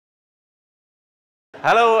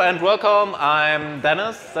Hello and welcome. I'm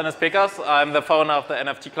Dennis Peqas. I'm the founder of the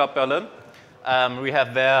NFT Club Berlin. We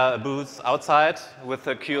have there a booth outside with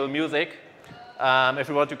the cool music. If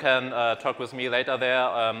you want, you can talk with me later there.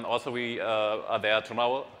 Also, we are there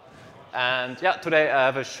tomorrow. And yeah, today I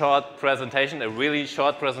have a short presentation, a really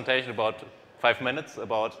short presentation, about 5 minutes,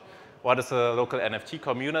 about what is a local NFT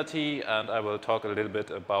community. And I will talk a little bit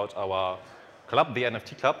about our club, the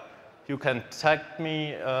NFT Club. You can tag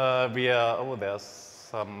me via, oh, there's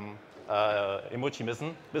some emoji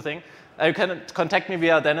missing. You can contact me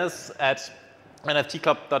via Dennis at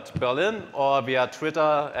NFTClub.Berlin or via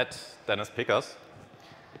Twitter at Dennis Peqas.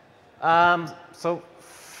 So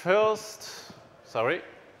first, sorry,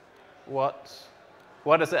 what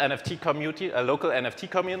is an NFT community, a local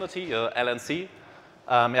NFT community, LNC?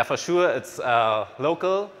 Yeah, for sure, it's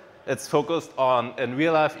local. It's focused on in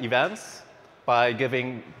real life events by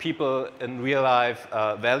giving people in real life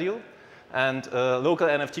value. And local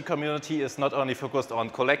NFT community is not only focused on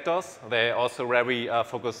collectors, they also very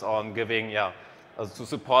focused on giving, to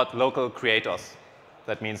support local creators.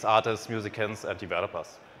 That means artists, musicians, and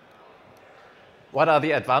developers. What are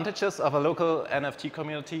the advantages of a local NFT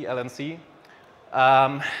community, LNC?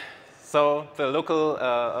 So the local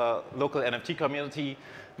NFT community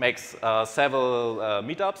makes several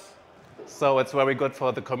meetups. So it's very good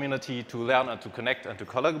for the community to learn and to connect and to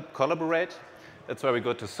collaborate. It's very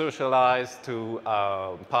good to socialize, to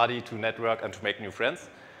party, to network, and to make new friends.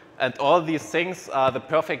 And all these things are the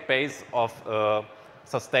perfect base of a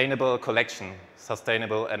sustainable collection,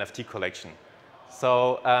 sustainable NFT collection.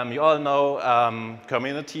 So you all know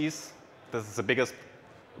communities. This is the biggest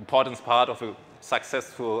important part of a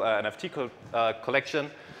successful NFT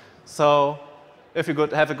collection. So if you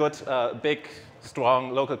have a good, big,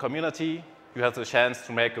 strong local community, you have the chance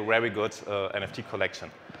to make a very good NFT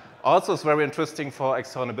collection. Also, it's very interesting for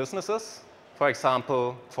external businesses, for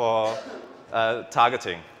example, for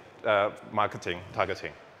marketing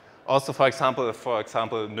targeting. Also, for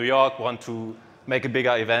example, New York want to make a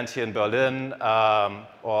bigger event here in Berlin,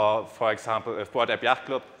 or for example, if Bored Ape Yacht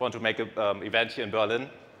Club want to make an event here in Berlin,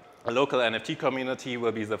 a local NFT community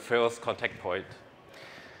will be the first contact point.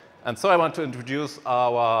 And so I want to introduce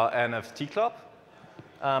our NFT Club.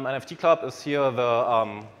 NFT Club is here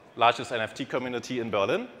the largest NFT community in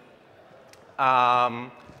Berlin.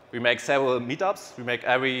 We make several meetups. We make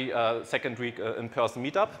every second week in-person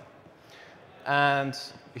meetup. And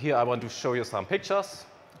here I want to show you some pictures.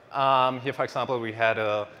 Here, for example, we had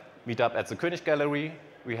a meetup at the König Gallery.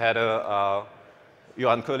 We had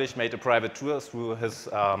Johann König made a private tour through his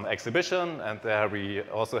exhibition, and there we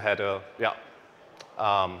also had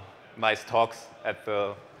nice talks at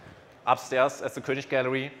the upstairs at the König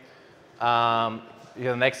Gallery.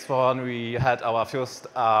 Here, the next one, we had our first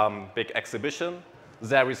big exhibition.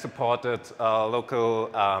 There we supported local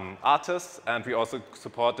artists, and we also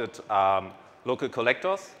supported local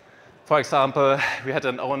collectors. For example, we had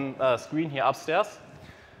an own screen here upstairs.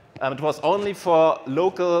 It was only for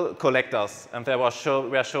local collectors, and there were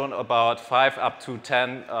shown about 5 up to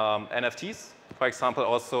 10 NFTs. For example,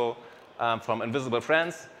 also from Invisible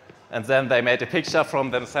Friends. And then they made a picture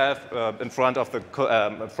from themselves in front of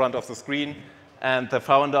the screen. And the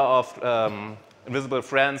founder of Invisible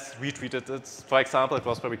Friends retweeted it, for example. It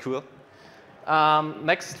was very cool.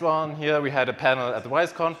 Next one here, we had a panel at the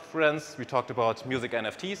WISE conference. We talked about music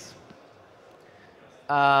NFTs.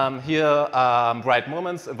 Here, Bright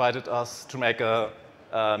Moments invited us to make a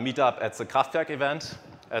meetup at the Kraftwerk event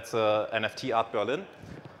at the NFT Art Berlin.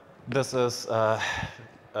 This is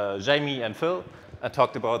Jamie and Phil. I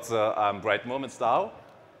talked about the Bright Moments DAO.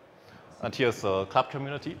 And here's the club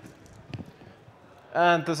community.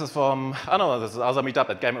 And this is from, this is another meetup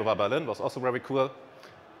at Game Over Berlin. It was also very cool.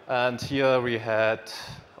 And here we had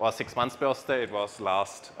our 6 months birthday. It was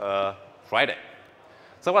last Friday.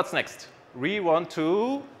 So what's next? We want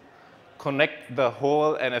to connect the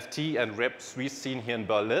whole NFT and Web3 scene here in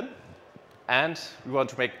Berlin. And we want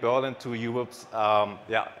to make Berlin to Europe's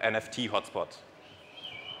NFT hotspot.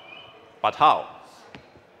 But how?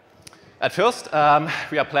 At first,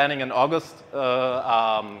 we are planning in August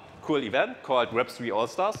cool event called Web3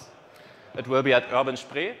 All-Stars. It will be at Urban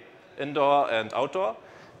Spree, indoor and outdoor.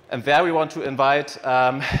 And there we want to invite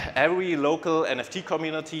every local NFT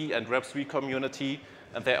community and Web3 community,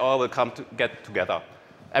 and they all will get together.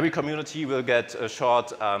 Every community will get a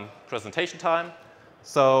short presentation time.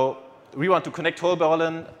 So we want to connect whole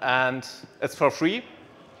Berlin, and it's for free.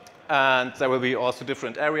 And there will be also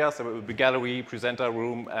different areas. There will be gallery, presenter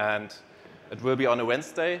room, and it will be on a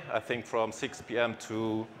Wednesday, I think from 6 p.m.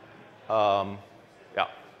 to 11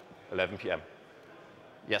 p.m.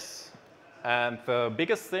 Yes. And the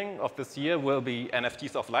biggest thing of this year will be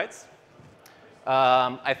NFTs of lights.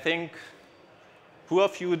 I think, who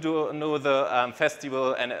of you do know the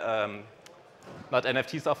festival, and not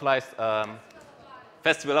NFTs of lights,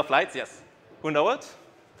 Festival of Lights, yes. Who know it?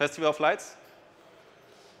 Festival of Lights?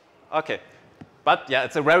 Okay. But yeah,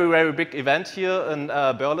 it's a very, very big event here in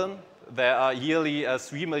Berlin. There are yearly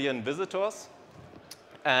 3 million visitors.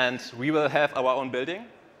 And we will have our own building.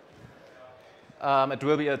 It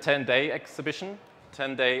will be a 10-day exhibition,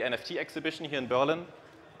 10-day NFT exhibition here in Berlin.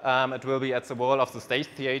 It will be at the wall of the State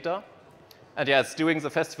Theater. And yeah, it's during the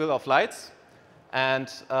Festival of Lights.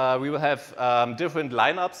 And we will have different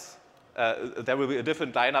lineups. There will be a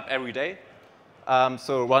different lineup every day.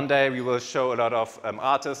 So one day we will show a lot of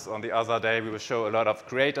artists. On the other day we will show a lot of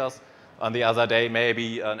creators. On the other day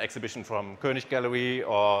maybe an exhibition from König Gallery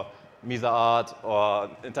or Misa Art or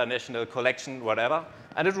International Collection, whatever.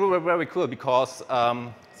 And it will be very cool because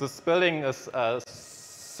this building is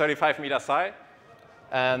 35 meters high.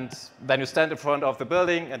 And then you stand in front of the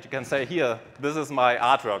building and you can say, here, this is my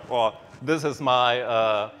artwork, or this is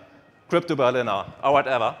my Crypto Berliner, or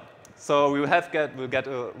whatever. So we'll get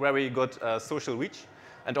a very good social reach.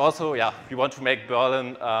 And also, yeah, we want to make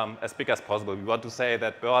Berlin as big as possible. We want to say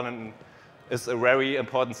that Berlin is a very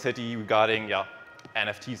important city regarding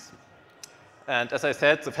NFTs. And as I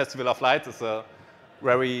said, the Festival of Lights is a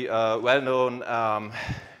very well-known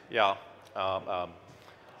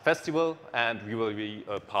festival, and we will be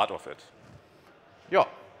a part of it. Yeah,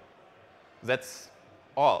 that's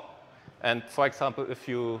all. And for example, if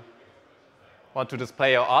you want to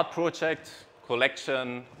display your art project,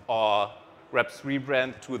 collection, or Web3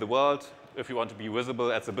 brand to the world, if you want to be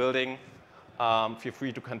visible at the building, feel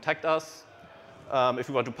free to contact us. If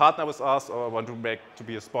you want to partner with us or want to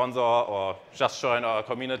be a sponsor or just join our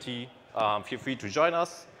community, feel free to join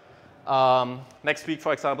us. Next week,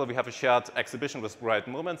 for example, we have a shared exhibition with Bright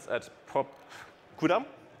Moments at Pop Kudam.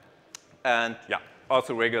 And yeah,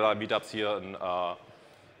 also regular meetups here in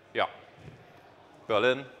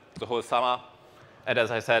Berlin the whole summer. And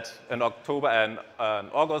as I said, in October and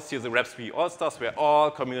August, here's the Web3 All-Stars, where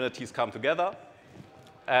all communities come together.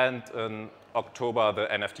 And in October, the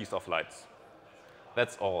NFTs of Lights.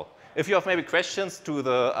 That's all. If you have maybe questions to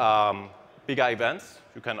the bigger events,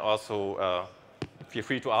 you can also feel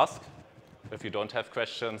free to ask. If you don't have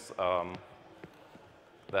questions,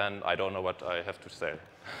 then I don't know what I have to say.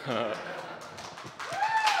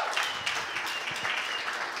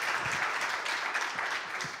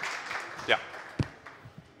 Yeah.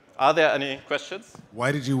 Are there any questions?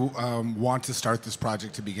 Why did you want to start this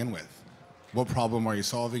project to begin with? What problem are you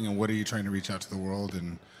solving, and what are you trying to reach out to the world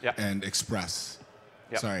and express?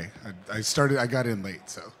 Yeah. Sorry, I got in late,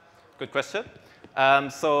 so. Good question.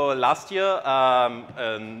 So last year,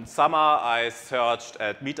 in summer, I searched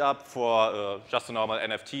at Meetup for just a normal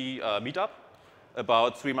NFT meetup,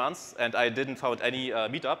 about 3 months, and I didn't find any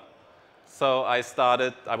meetup. So I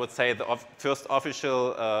started, I would say, the first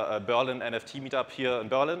official Berlin NFT meetup here in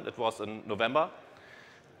Berlin. It was in November.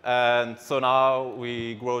 And so now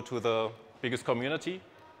we grow to the biggest community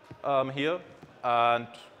here. And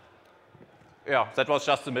yeah, that was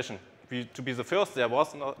just the mission. To be the first, there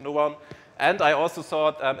was no one. And I also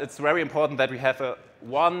thought it's very important that we have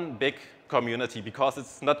one big community, because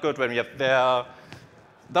it's not good when we have a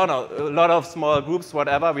lot of small groups,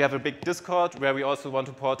 whatever. We have a big Discord where we also want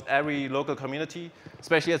to support every local community.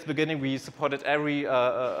 Especially at the beginning, we supported every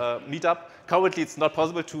meetup. Currently, it's not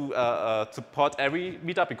possible to support every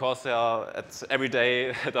meetup because every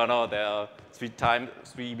day, I don't know, there are 3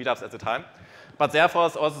 meetups at a time. But therefore,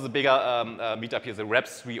 it's also the bigger meetup here, the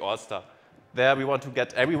Web3 All-Star. There we want to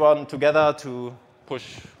get everyone together to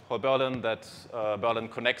push whole Berlin, that Berlin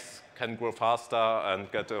connects, can grow faster,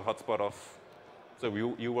 and get a hotspot of the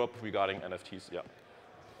Europe regarding NFTs. Yeah.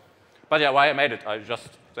 But yeah, why I made it?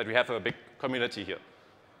 That we have a big community here.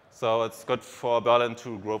 So it's good for Berlin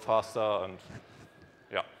to grow faster and